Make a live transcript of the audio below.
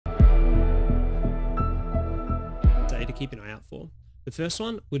keep an eye out for. The first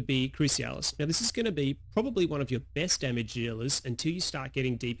one would be Crucialis. Now this is going to be probably one of your best damage dealers until you start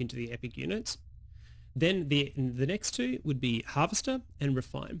getting deep into the epic units. Then the next two would be Harvester and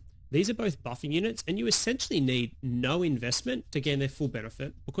Refine. These are both buffing units, and you essentially need no investment to gain their full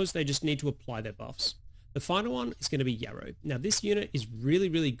benefit because they just need to apply their buffs. The final one is going to be Yarrow. Now this unit is really,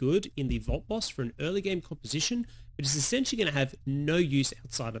 really good in the Vault Boss for an early game composition, but it's essentially going to have no use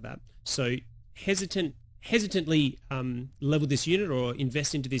outside of that. So hesitantly level this unit or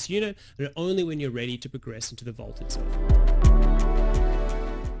invest into this unit, and only when you're ready to progress into the Vault itself.